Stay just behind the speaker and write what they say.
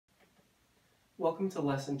Welcome to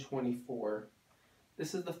lesson 24.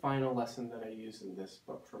 This is the final lesson that I use in this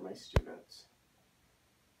book for my students.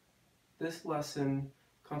 This lesson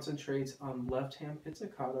concentrates on left hand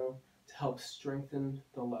pizzicato to help strengthen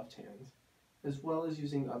the left hand, as well as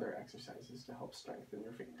using other exercises to help strengthen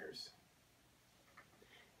your fingers.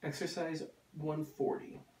 Exercise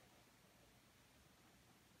 140.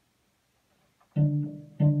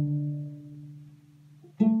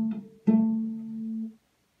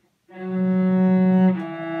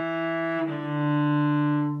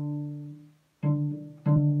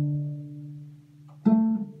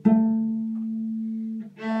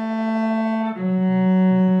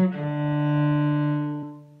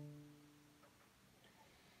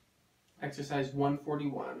 Exercise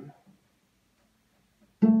 141.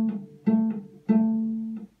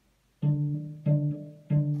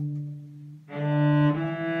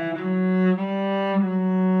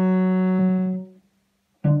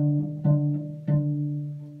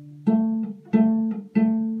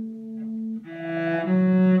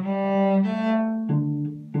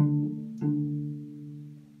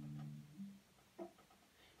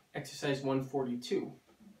 Exercise 142.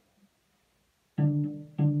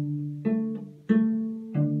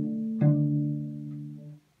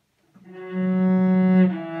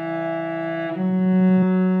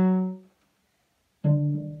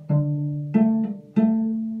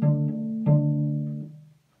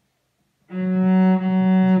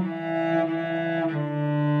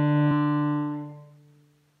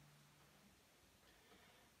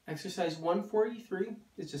 Exercise 143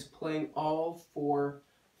 is just playing all four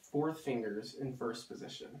fourth fingers in first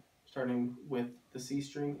position, starting with the C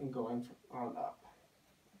string and going on up.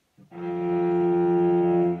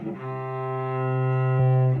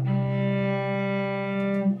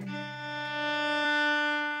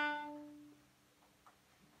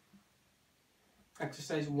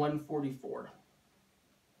 Exercise 144.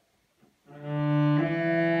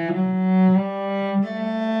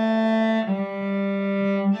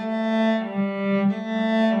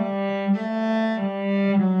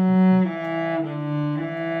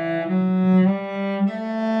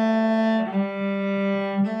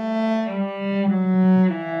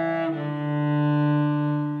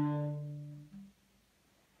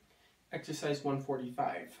 Exercise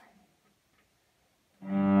 145.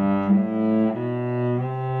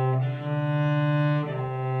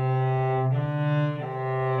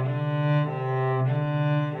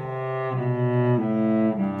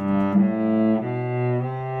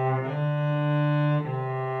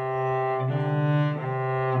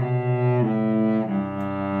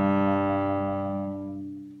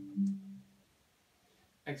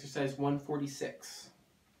 Exercise 146.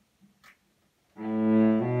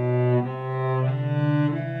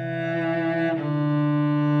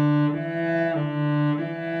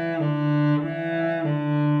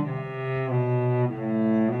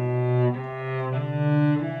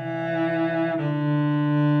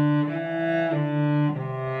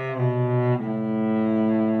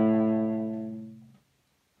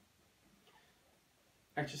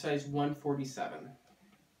 Exercise 147.